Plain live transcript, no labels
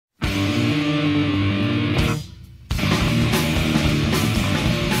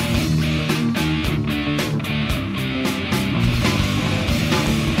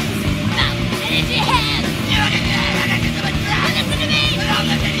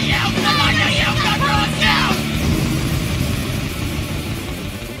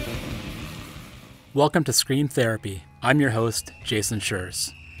Welcome to Scream Therapy. I'm your host, Jason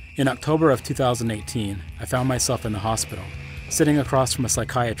Schreurs. In October of 2018, I found myself in the hospital, sitting across from a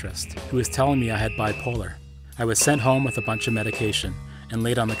psychiatrist who was telling me I had bipolar. I was sent home with a bunch of medication and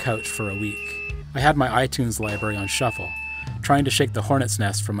laid on the couch for a week. I had my iTunes library on shuffle, trying to shake the hornet's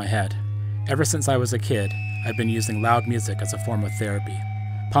nest from my head. Ever since I was a kid, I've been using loud music as a form of therapy.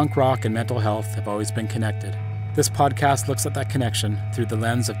 Punk rock and mental health have always been connected. This podcast looks at that connection through the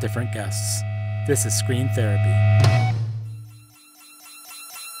lens of different guests. This is Scream Therapy.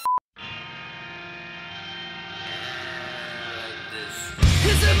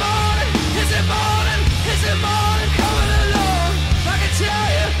 Is it morning? Is it morning? Is it morning? Coming along. I can tell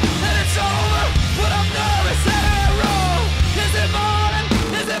you that it's over, but I'm nervous that I'm wrong. Is it morning?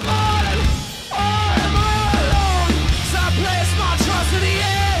 Is it morning? Or am I alone? So I place my trust in the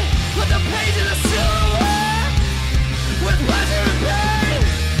air, with the page in the silhouette, with pleasure and pain,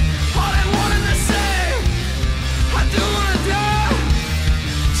 all they wanted to say. I do wanna die,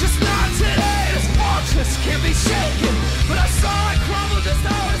 just not today. This fortress can't be shaken, but I saw it crumble just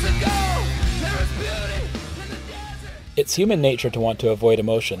hours ago. There is beauty in the desert. It's human nature to want to avoid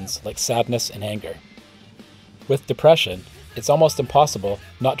emotions like sadness and anger. With depression, it's almost impossible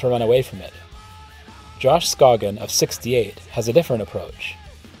not to run away from it. Josh Scogin of 68 has a different approach.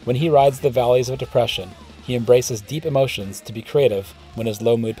 When he rides the valleys of depression, he embraces deep emotions to be creative when his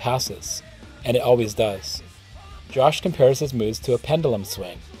low mood passes, and it always does. Josh compares his moods to a pendulum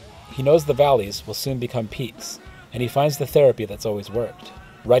swing. He knows the valleys will soon become peaks, and he finds the therapy that's always worked.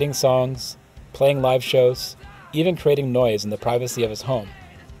 Writing songs, playing live shows, even creating noise in the privacy of his home.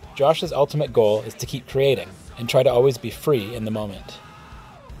 Josh's ultimate goal is to keep creating and try to always be free in the moment.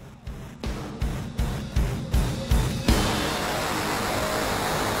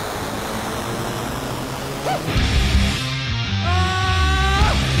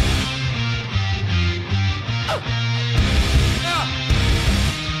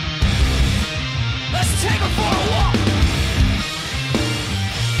 Let's take 'em for a walk.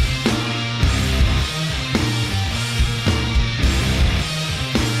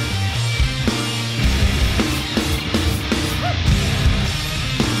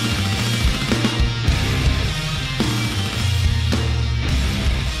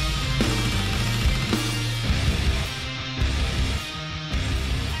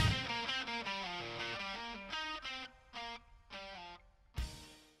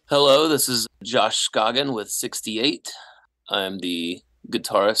 Hello, this is Josh Scogin with 68. I'm the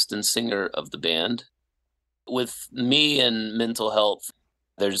guitarist and singer of the band. With me and mental health,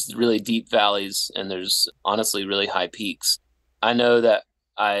 there's really deep valleys and there's honestly really high peaks. I know that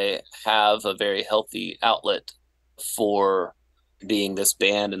I have a very healthy outlet for being this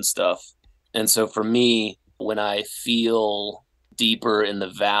band and stuff. And so for me, when I feel deeper in the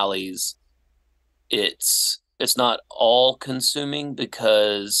valleys, it's not all consuming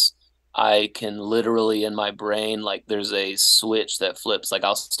because I can literally in my brain, like there's a switch that flips, like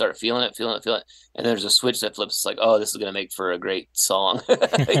I'll start feeling it. And there's a switch that flips. It's like, oh, this is going to make for a great song. You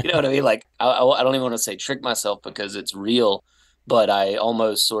know what I mean? Like, I don't even want to say trick myself because it's real, but I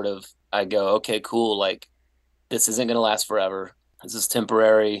almost sort of, I go, okay, cool. Like this isn't going to last forever. This is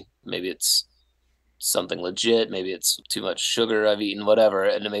temporary. Maybe it's something legit. Maybe it's too much sugar I've eaten, whatever.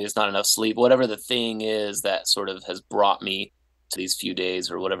 And maybe it's not enough sleep, whatever the thing is that sort of has brought me to these few days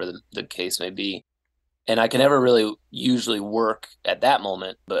or whatever the case may be. And I can never really usually work at that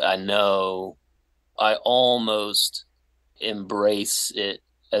moment, but I know I almost embrace it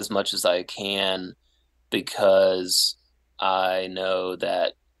as much as I can because I know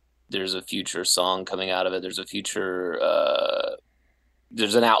that there's a future song coming out of it. There's a future,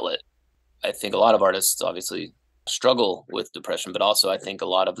 there's an outlet. I think a lot of artists obviously struggle with depression, but also I think a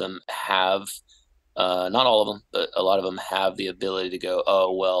lot of them have, not all of them, but a lot of them have the ability to go,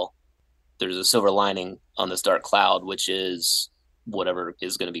 oh, well, there's a silver lining on this dark cloud, which is whatever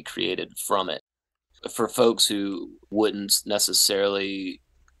is going to be created from it. For folks who wouldn't necessarily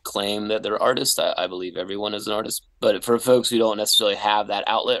claim that they're artists, I believe everyone is an artist, but for folks who don't necessarily have that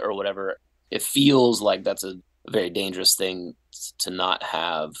outlet or whatever, it feels like that's a very dangerous thing to not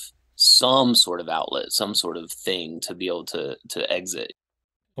have some sort of outlet, some sort of thing to be able to exit.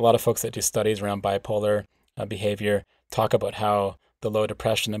 A lot of folks that do studies around bipolar behavior talk about how the low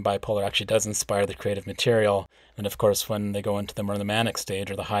depression and bipolar actually does inspire the creative material. And of course, when they go into the more the manic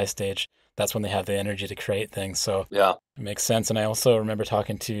stage or the high stage, that's when they have the energy to create things. So yeah, it makes sense. And I also remember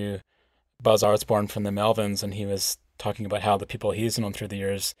talking to Buzz Artsborn from the Melvins, and he was talking about how the people he's known through the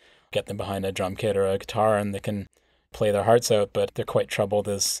years get them behind a drum kit or a guitar and they can play their hearts out, but they're quite troubled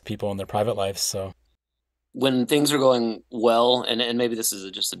as people in their private lives. So when things are going well, and maybe this is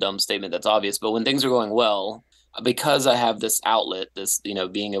just a dumb statement that's obvious, but when things are going well, because I have this outlet, this,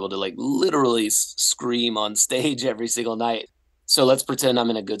 being able to like literally scream on stage every single night. So let's pretend I'm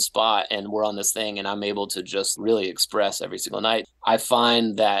in a good spot and we're on this thing and I'm able to just really express every single night. I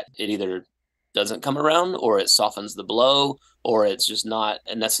find that it either doesn't come around or it softens the blow or it's just not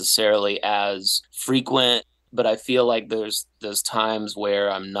necessarily as frequent. But I feel like there's those times where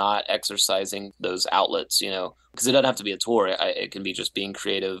I'm not exercising those outlets, because it doesn't have to be a tour. It can be just being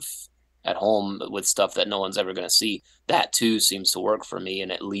creative at home with stuff that no one's ever going to see. That too seems to work for me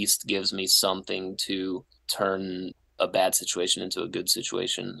and at least gives me something to turn a bad situation into a good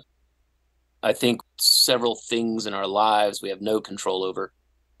situation. I think several things in our lives we have no control over,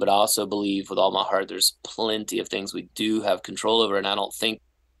 but I also believe with all my heart there's plenty of things we do have control over. And I don't think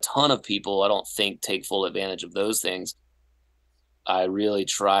a ton of people, I don't think, take full advantage of those things. I really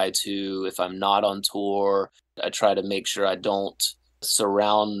try to, if I'm not on tour, I try to make sure I don't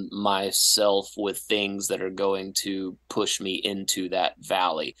surround myself with things that are going to push me into that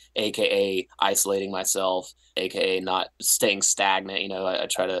valley, aka isolating myself, aka not staying stagnant. I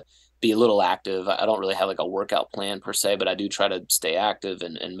try to be a little active. I don't really have like a workout plan per se, but I do try to stay active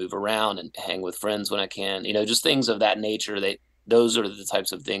and move around and hang with friends when I can, just things of that nature. Those are the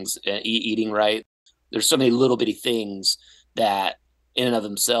types of things, eating right. There's so many little bitty things that in and of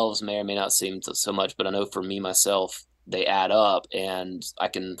themselves may or may not seem so much, but I know for me, myself, they add up and I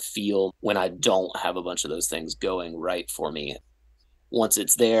can feel when I don't have a bunch of those things going right for me. Once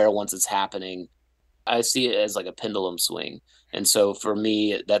it's there, once it's happening, I see it as like a pendulum swing. And so for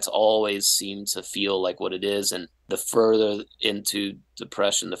me, that's always seemed to feel like what it is. And the further into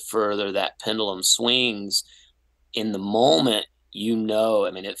depression, the further that pendulum swings in the moment,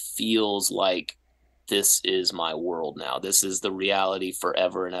 I mean, it feels like this is my world now. This is the reality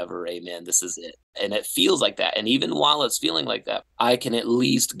forever and ever. Amen. This is it. And it feels like that. And even while it's feeling like that, I can at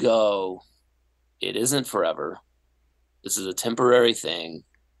least go, it isn't forever. This is a temporary thing.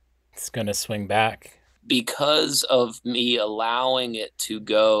 It's going to swing back. Because of me allowing it to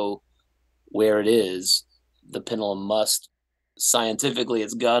go where it is, the pendulum must, scientifically,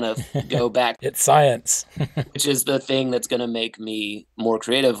 it's gonna go back. It's science. Which is the thing that's gonna make me more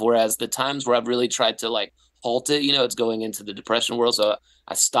creative. Whereas the times where I've really tried to like halt it, it's going into the depression world. So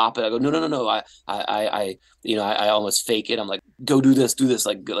I stop it. I go, no. I almost fake it. I'm like, go do this,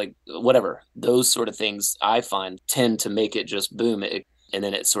 like whatever. Those sort of things I find tend to make it just boom. And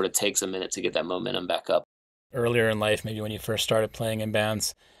then it sort of takes a minute to get that momentum back up. Earlier in life, maybe when you first started playing in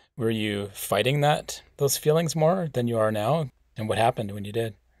bands, were you fighting those feelings more than you are now? And what happened when you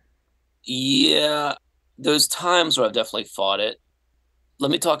did? Yeah, those times where I've definitely fought it.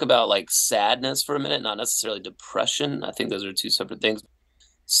 Let me talk about like sadness for a minute, not necessarily depression. I think those are two separate things.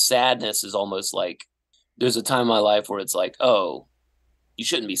 Sadness is almost like there's a time in my life where it's like, oh, you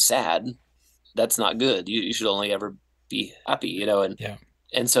shouldn't be sad. That's not good. You should only ever be happy, and yeah.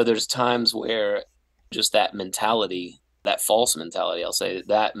 And so there's times where just that mentality, that false mentality, I'll say,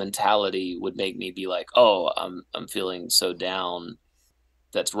 that mentality would make me be like, oh, I'm feeling so down.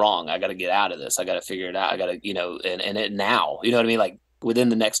 That's wrong. I got to get out of this. I got to figure it out. I got to, and it now, you know what I mean? Like within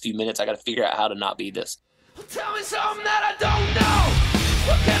the next few minutes, I got to figure out how to not be this. Tell me something that I don't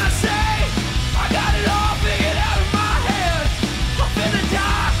know. What can I say? I got it all figured out in my head. Up in the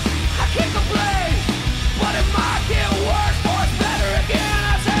dark, I can't complain. But it might get worse or it's better again.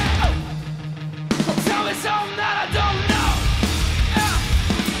 I say, oh, tell me something that I don't know.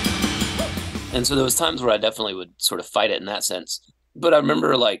 Yeah. And so there was times where I definitely would sort of fight it in that sense. But I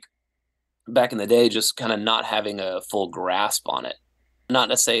remember like back in the day, just kind of not having a full grasp on it. Not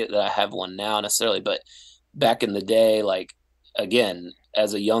to say that I have one now necessarily, but back in the day, like, again,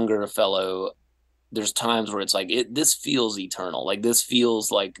 as a younger fellow, there's times where it's like, this feels eternal. Like this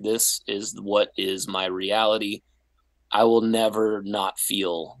feels like this is what is my reality. I will never not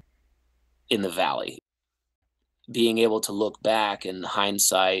feel in the valley. Being able to look back in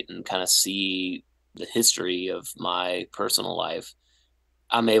hindsight and kind of see the history of my personal life,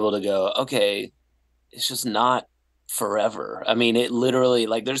 I'm able to go, okay, it's just not forever. I mean, it literally,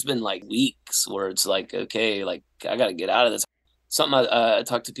 like, there's been like weeks where it's like, okay, like I got to get out of this. Something I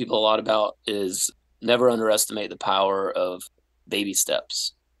talk to people a lot about is never underestimate the power of baby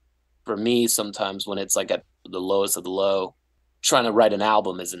steps. For me, sometimes when it's like at the lowest of the low, trying to write an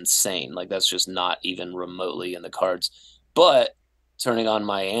album is insane. Like that's just not even remotely in the cards. But turning on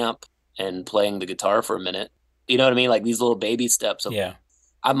my amp and playing the guitar for a minute, you know what I mean? Like these little baby steps of, yeah.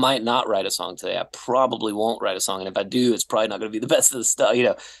 I might not write a song today. I probably won't write a song. And if I do, it's probably not going to be the best of the stuff,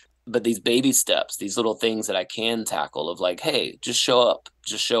 but these baby steps, these little things that I can tackle of like, hey, just show up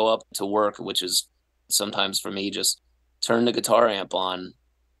to work, which is Sometimes for me, just turn the guitar amp on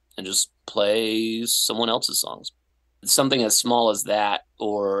and just play someone else's songs. Something as small as that,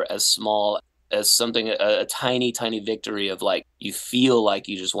 or as small as something, a tiny, tiny victory of like, you feel like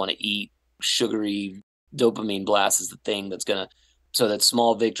you just want to eat sugary dopamine blast is the thing that's going to, so that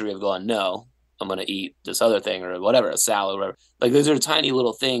small victory of going, no, I'm going to eat this other thing or whatever, a salad, or whatever. Like those are tiny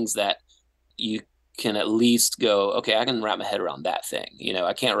little things that you can at least go, okay, I can wrap my head around that thing.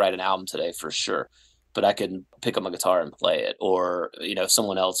 I can't write an album today for sure, but I can pick up my guitar and play it. Or,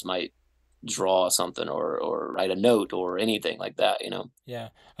 someone else might draw something or write a note or anything like that. Yeah.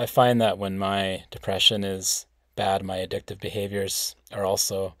 I find that when my depression is bad, my addictive behaviors are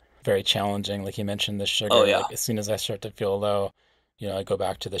also very challenging. Like you mentioned, the Oh sugar, yeah. like as soon as I start to feel low, I go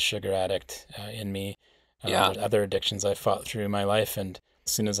back to the sugar addict in me. Yeah, There's other addictions I fought through my life, and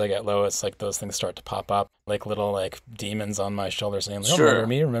as soon as I get low, it's like those things start to pop up, like little like demons on my shoulder saying, "Oh, sure.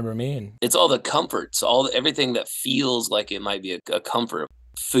 remember me." And It's all the comforts, everything that feels like it might be a comfort.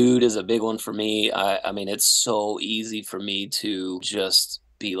 Food is a big one for me. I mean, it's so easy for me to just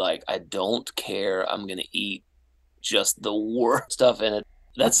be like, I don't care. I'm gonna eat just the worst stuff in it.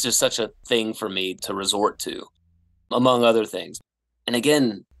 That's just such a thing for me to resort to, among other things. And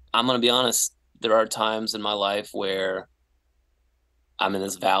again, I'm gonna be honest. There are times in my life where I'm in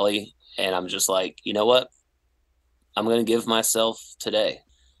this valley and I'm just like, you know what? I'm going to give myself today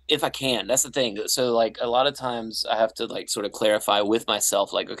if I can. That's the thing. So, like, a lot of times I have to, like, sort of clarify with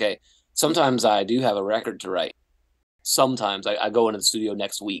myself, like, okay, sometimes I do have a record to write. Sometimes I go into the studio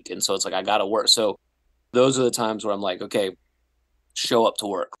next week. And so it's like, I got to work. So, those are the times where I'm like, okay, show up to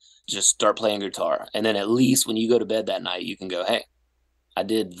work, just start playing guitar. And then at least when you go to bed that night, you can go, hey, I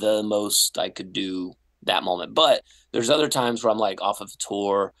did the most I could do that moment. But there's other times where I'm like off of a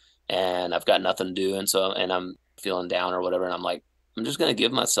tour and I've got nothing to do. And I'm feeling down or whatever. And I'm like, I'm just going to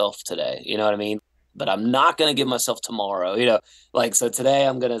give myself today. You know what I mean? But I'm not going to give myself tomorrow. Like, so today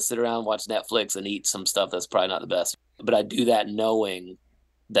I'm going to sit around, watch Netflix and eat some stuff that's probably not the best. But I do that knowing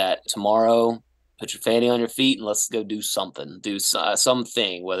that tomorrow, put your fanny on your feet and let's go do something, do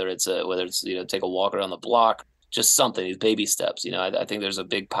something, whether it's, take a walk around the block, just something, these baby steps. I think there's a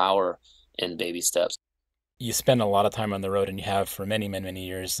big power in baby steps. you spend a lot of time on the road, and you have for many, many, many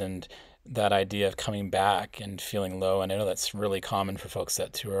years, and that idea of coming back and feeling low, and I know that's really common for folks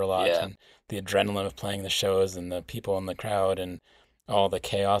that tour a lot, Yeah. and the adrenaline of playing the shows and the people in the crowd and all the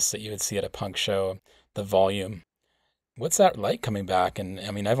chaos that you would see at a punk show, the volume. What's that like coming back? And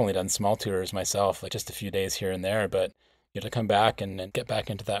I mean, I've only done small tours myself, like just a few days here and there, but you have to come back and get back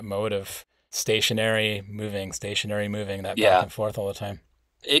into that mode of stationary, moving, that back Yeah. and forth all the time.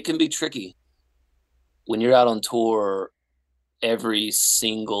 It can be tricky when you're out on tour. Every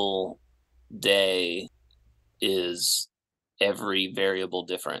single day is every variable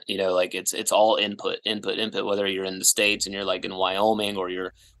different. Like it's all input, whether you're in the States and you're like in Wyoming,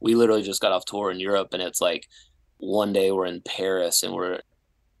 or we literally just got off tour in Europe, and it's like one day we're in Paris and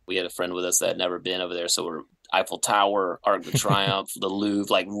we had a friend with us that had never been over there, so we're Eiffel Tower, Arc de Triomphe, the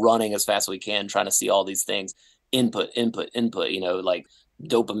Louvre, like running as fast as we can, trying to see all these things. Input, like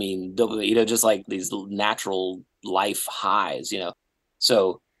dopamine, just like these natural life highs.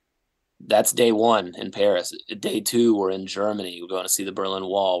 So that's day one in Paris. Day two, we're in Germany. We're going to see the Berlin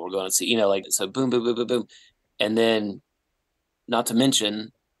Wall. We're going to see, like, so boom, boom, boom, boom, boom. And then, not to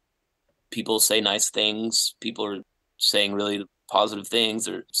mention, people say nice things. People are saying really positive things.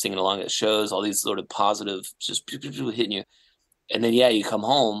 They're singing along at shows, all these sort of positive, just people hitting you. And then, yeah, you come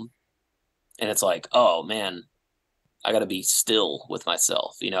home and it's like, oh man, I got to be still with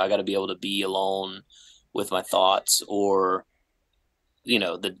myself. I got to be able to be alone with my thoughts, or,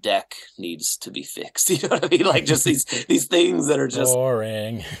 the deck needs to be fixed. You know what I mean? Like just these things that are just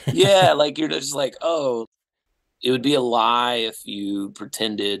Boring. yeah, like you're just like, oh, it would be a lie if you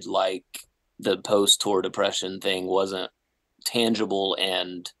pretended like the post-tour depression thing wasn't tangible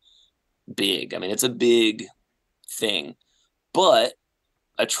and big. I mean, it's a big thing, but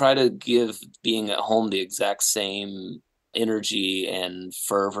I try to give being at home the exact same energy and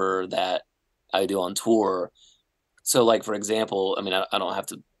fervor that I do on tour. So, like, for example, I mean, I don't have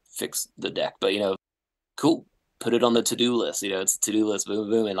to fix the deck, but, cool, put it on the to-do list. It's a to-do list, boom,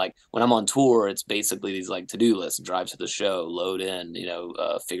 boom. And like when I'm on tour, it's basically these like to-do lists: drive to the show, load in,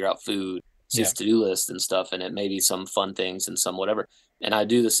 figure out food, see Yeah. this to-do list and stuff. And it may be some fun things and some whatever. And I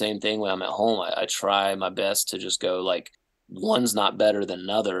do the same thing when I'm at home. I try my best to just go like, one's not better than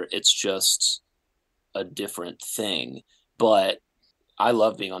another. It's just a different thing. But I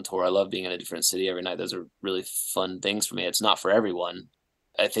love being on tour. I love being in a different city every night. Those are really fun things for me. It's not for everyone.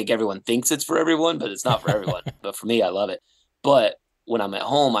 I think everyone thinks it's for everyone, but it's not for everyone. But for me, I love it. But when I'm at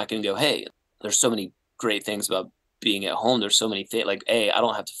home, I can go, hey, there's so many great things about being at home. There's so many things, like, I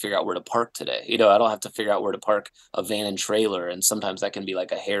don't have to figure out where to park today. I don't have to figure out where to park a van and trailer. And sometimes that can be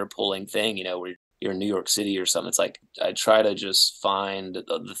like a hair pulling thing, where you're in New York City or something. It's like, I try to just find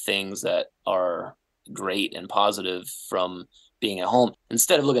the things that are great and positive from being at home,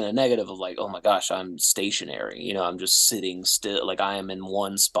 instead of looking at negative of like, oh my gosh, I'm stationary, I'm just sitting still, like I am in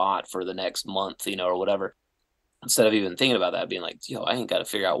one spot for the next month, or whatever. Instead of even thinking about that, being like, I ain't got to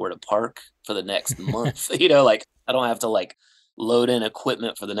figure out where to park for the next month. Like I don't have to like load in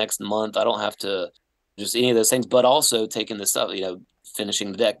equipment for the next month. I don't have to just any of those things, but also taking the stuff,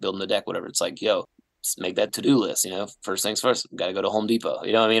 finishing the deck, building the deck, whatever. It's like, make that to-do list, first things first, got to go to Home Depot,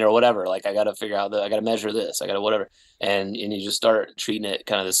 you know what I mean? Or whatever. Like I got to figure out I got to measure this, I got to whatever. And you just start treating it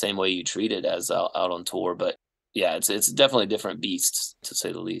kind of the same way you treat it as out on tour. But yeah, it's definitely different beasts, to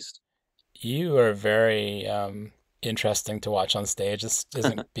say the least. You are very interesting to watch on stage. This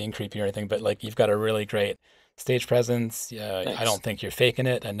isn't being creepy or anything, but like you've got a really great stage presence. I don't think you're faking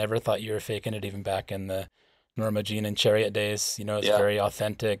it. I never thought you were faking it, even back in the Norma Jean and Chariot days. It's very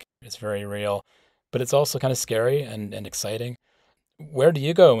authentic. It's very real, but it's also kind of scary and exciting. Where do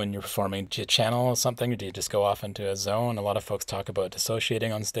you go when you're performing? Do you channel something, or do you just go off into a zone? A lot of folks talk about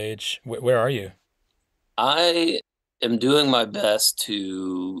dissociating on stage. Where are you? I am doing my best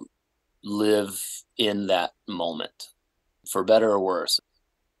to live in that moment, for better or worse.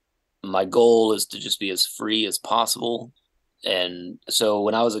 My goal is to just be as free as possible. And so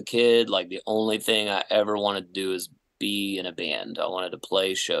when I was a kid, like the only thing I ever wanted to do is be in a band. I wanted to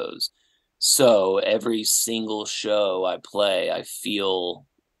play shows. So every single show I play, I feel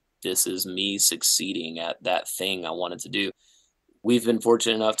this is me succeeding at that thing I wanted to do. We've been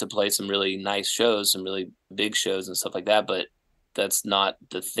fortunate enough to play some really nice shows, some really big shows and stuff like that, but that's not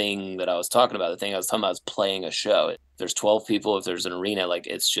the thing that I was talking about. The thing I was talking about is playing a show. If there's 12 people, if there's an arena, like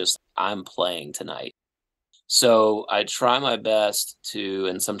it's just, I'm playing tonight. So I try my best to,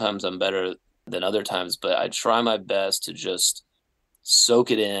 and sometimes I'm better than other times, but I try my best to just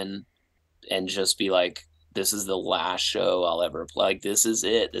soak it in and just be like, this is the last show I'll ever play. Like, this is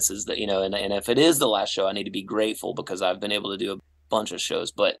it. This is the, and if it is the last show, I need to be grateful because I've been able to do a bunch of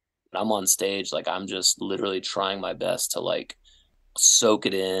shows, but when I'm on stage, like I'm just literally trying my best to like soak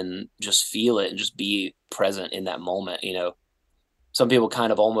it in, just feel it and just be present in that moment. Some people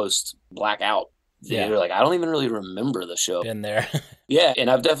kind of almost black out. They're like, I don't even really remember the show. Been there. Yeah. And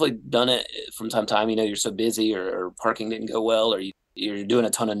I've definitely done it from time to time. You're so busy or parking didn't go well, or you're doing a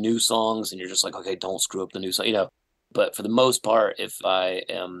ton of new songs and you're just like, okay, don't screw up the new song, But for the most part, if I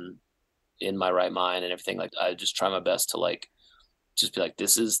am in my right mind and everything, like I just try my best to like just be like,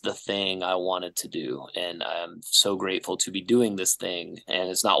 this is the thing I wanted to do. And I'm so grateful to be doing this thing. And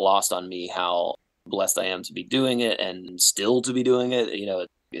it's not lost on me how blessed I am to be doing it and still to be doing it.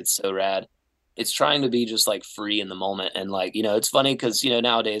 It's so rad. It's trying to be just like free in the moment. And like, it's funny because,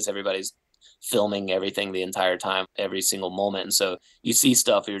 nowadays everybody's filming everything the entire time, every single moment. And so you see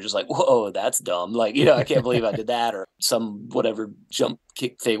stuff and you're just like, whoa, that's dumb. Like, I can't believe I did that, or some whatever jump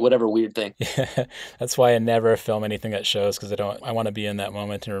kick thing, whatever weird thing. Yeah, that's why I never film anything at shows, because I want to be in that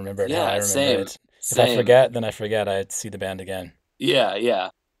moment and remember it how I remember same, it. If same. I forget, then I forget. I'd see the band again. Yeah, yeah.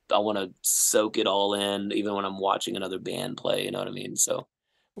 I want to soak it all in, even when I'm watching another band play, you know what I mean? So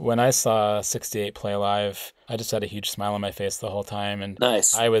when I saw 68 play live, I just had a huge smile on my face the whole time, and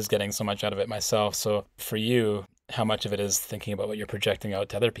nice. I was getting so much out of it myself. So for you, how much of it is thinking about what you're projecting out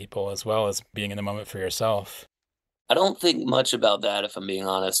to other people as well as being in the moment for yourself? I don't think much about that, if I'm being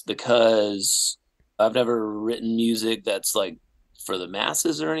honest, because I've never written music that's like for the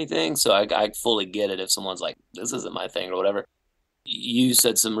masses or anything. So I fully get it if someone's like, this isn't my thing or whatever. You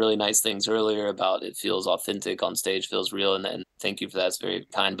said some really nice things earlier about it feels authentic on stage, feels real. And thank you for that. It's very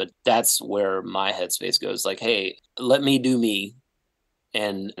kind. But that's where my headspace goes. Like, hey, let me do me.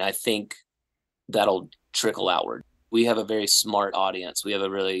 And I think that'll trickle outward. We have a very smart audience. We have a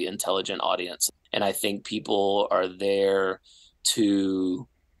really intelligent audience. And I think people are there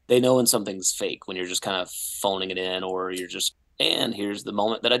they know when something's fake, when you're just kind of phoning it in, or you're just, and here's the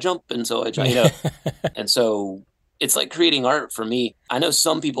moment that I jump. And so I jump, and so it's like creating art for me. I know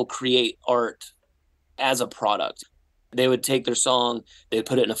some people create art as a product. They would take their song, they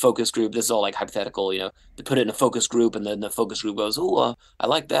put it in a focus group. This is all like hypothetical, they put it in a focus group, and then the focus group goes, oh, I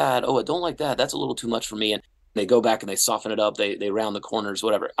like that. Oh, I don't like that. That's a little too much for me. And they go back and they soften it up. They round the corners,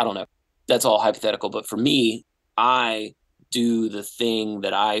 whatever. I don't know. That's all hypothetical. But for me, I do the thing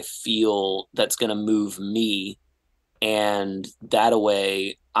that I feel that's going to move me. And that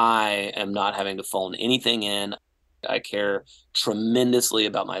way I am not having to phone anything in. I care tremendously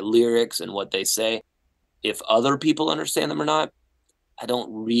about my lyrics and what they say. If other people understand them or not, I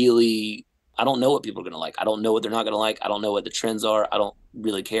I don't know what people are going to like. I don't know what they're not going to like. I don't know what the trends are. I don't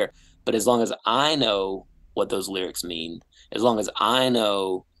really care. But as long as I know what those lyrics mean, as long as I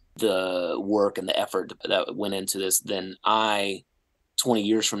know the work and the effort that went into this, then 20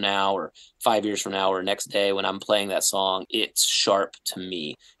 years from now or 5 years from now or next day when I'm playing that song, it's sharp to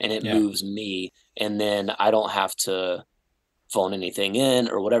me and it moves me. And then I don't have to phone anything in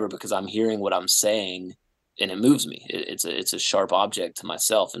or whatever, because I'm hearing what I'm saying and it moves me. It's a sharp object to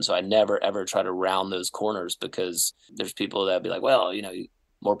myself. And so I never, ever try to round those corners, because there's people that be like, well,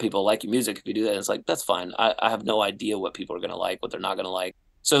 more people like your music if you do that. And it's like, that's fine. I have no idea what people are going to like, what they're not going to like.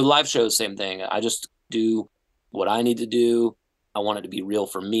 So live shows, same thing. I just do what I need to do. I want it to be real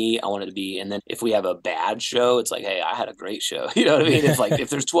for me. I want it to be, and then if we have a bad show, it's like, hey, I had a great show. You know what I mean? It's like, if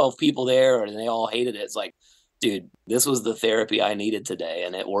there's 12 people there and they all hated it, it's like, dude, this was the therapy I needed today,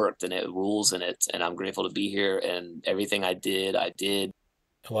 and it worked, and it rules, and I'm grateful to be here, and everything I did. A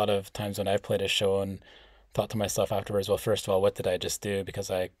lot of times when I've played a show and thought to myself afterwards, well, first of all, what did I just do?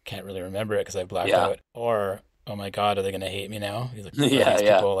 Because I can't really remember it because I blacked out. Or, oh my God, are they going to hate me now? Like, are these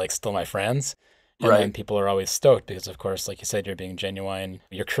people like still my friends? And then people are always stoked because, of course, like you said, you're being genuine.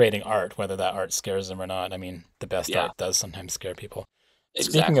 You're creating art, whether that art scares them or not. I mean, the best art does sometimes scare people.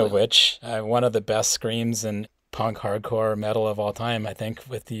 Exactly. Speaking of which, one of the best screams in punk, hardcore, metal of all time, I think,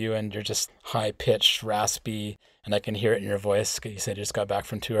 with you, and you're just high-pitched, raspy, and I can hear it in your voice. You said you just got back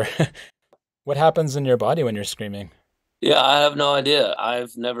from tour. What happens in your body when you're screaming? Yeah, I have no idea.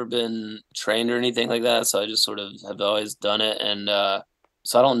 I've never been trained or anything like that, so I just sort of have always done it. And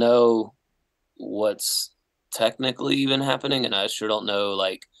so I don't know what's technically even happening, and I sure don't know,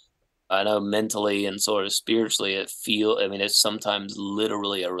 like, I know mentally and sort of spiritually it's sometimes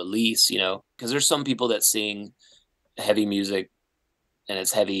literally a release, because there's some people that sing heavy music and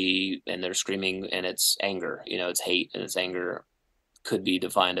it's heavy and they're screaming and it's anger, it's hate and it's anger, could be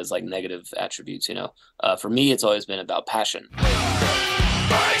defined as like negative attributes. For me, it's always been about passion.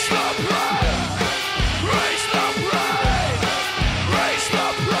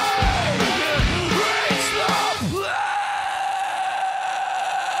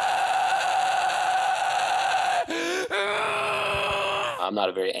 I'm not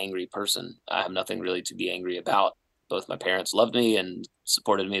a very angry person. I have nothing really to be angry about. Both my parents loved me and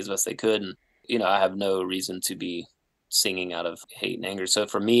supported me as best they could. And, I have no reason to be singing out of hate and anger. So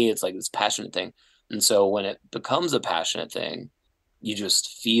for me, it's like this passionate thing. And so when it becomes a passionate thing, you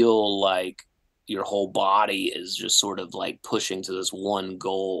just feel like your whole body is just sort of like pushing to this one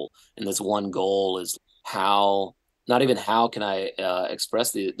goal. And this one goal is not even how can I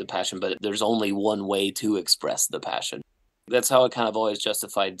express the passion, but there's only one way to express the passion. That's how I kind of always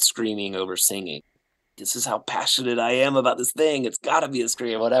justified screaming over singing. This is how passionate I am about this thing. It's got to be a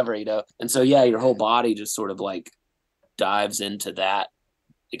scream, whatever, And so, your whole body just sort of like dives into that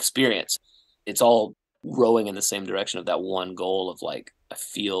experience. It's all rowing in the same direction of that one goal of like, I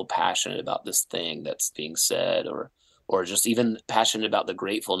feel passionate about this thing that's being said, or just even passionate about the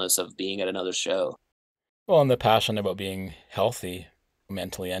gratefulness of being at another show. Well, and the passion about being healthy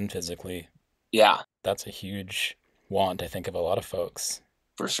mentally and physically. Yeah. That's a huge want, I think, of a lot of folks.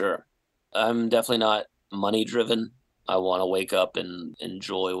 For sure. I'm definitely not money driven. I want to wake up and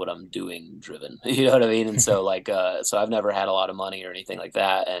enjoy what I'm doing driven. You know what I mean? And so so I've never had a lot of money or anything like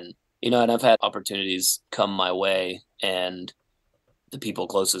that. And, and I've had opportunities come my way, and the people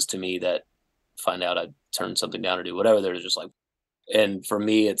closest to me that find out I turned something down or do whatever, they're just like, and for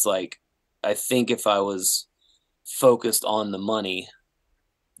me, it's like, I think if I was focused on the money,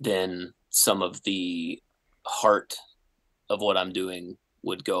 then some of the heart of what I'm doing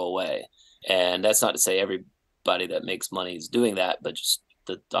would go away. And that's not to say everybody that makes money is doing that, but just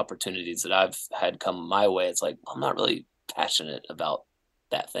the opportunities that I've had come my way, it's like, I'm not really passionate about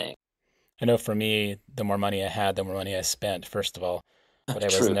that thing. I know for me, the more money I had, the more money I spent, first of all, but I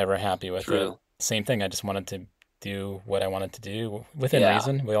was never happy with it. Same thing. I just wanted to do what I wanted to do within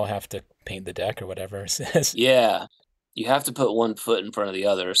reason. We all have to paint the deck or whatever it says. Yeah. You have to put one foot in front of the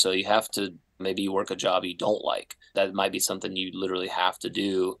other. So you have to maybe work a job you don't like. That might be something you literally have to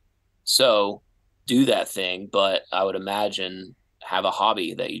do. So do that thing. But I would imagine have a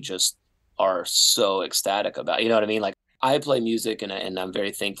hobby that you just are so ecstatic about. You know what I mean? Like, I play music, and I'm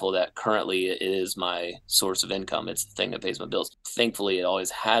very thankful that currently it is my source of income. It's the thing that pays my bills. Thankfully, it always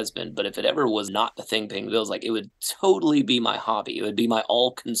has been. But if it ever was not the thing paying the bills, like, it would totally be my hobby. It would be my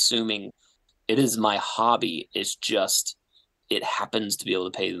all-consuming. It is my hobby. It's just, it happens to be able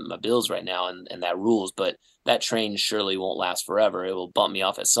to pay my bills right now, and that rules. But that train surely won't last forever. It will bump me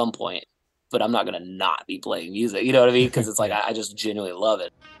off at some point. But I'm not going to not be playing music. You know what I mean? Because it's like, I just genuinely love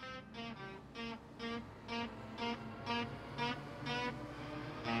it.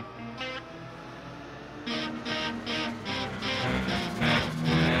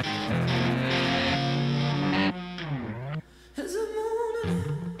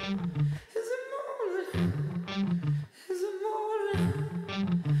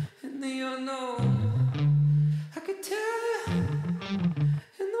 know. I could tell you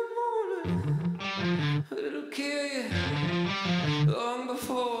in the morning, but it'll kill you long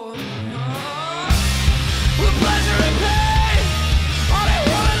before. With pleasure and pain, all they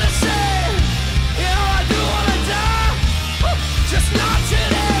wanted to say, you know I do wanna die, just not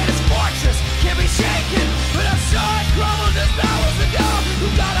today. This fortress can't be shaken, but I'm sure it crumbled just hours ago. You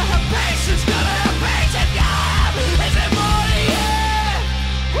gotta have patience, gotta have patience, God. Is it morning yet?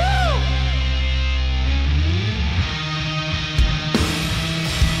 Woo!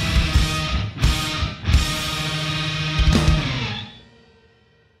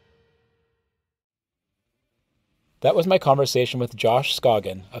 That was my conversation with Josh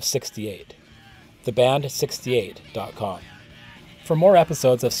Scogin of 68, theband68.com. For more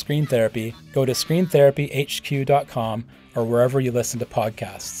episodes of Screen Therapy, go to screentherapyhq.com or wherever you listen to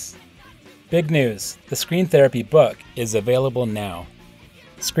podcasts. Big news, the Screen Therapy book is available now.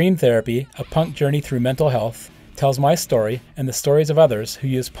 Screen Therapy, A Punk Journey Through Mental Health, tells my story and the stories of others who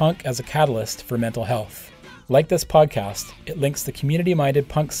use punk as a catalyst for mental health. Like this podcast, it links the community-minded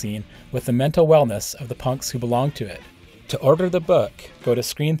punk scene with the mental wellness of the punks who belong to it. To order the book, go to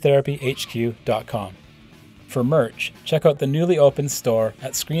screentherapyhq.com. For merch, check out the newly opened store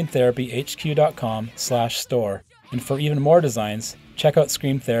at screentherapyhq.com/store. And for even more designs, check out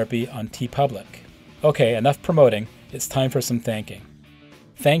Scream Therapy on TeePublic. Okay, enough promoting, it's time for some thanking.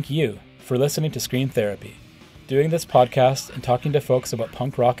 Thank you for listening to Scream Therapy. Doing this podcast and talking to folks about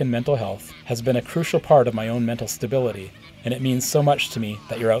punk rock and mental health has been a crucial part of my own mental stability, and it means so much to me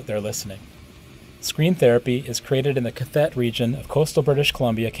that you're out there listening. Screen Therapy is created in the Cathet region of coastal British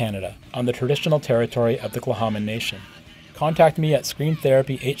Columbia, Canada, on the traditional territory of the Tla'amin Nation. Contact me at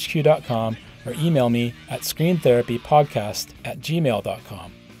screentherapyhq.com or email me at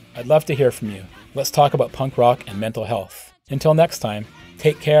screentherapypodcast@gmail.com. I'd love to hear from you. Let's talk about punk rock and mental health. Until next time,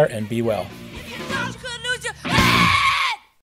 take care and be well.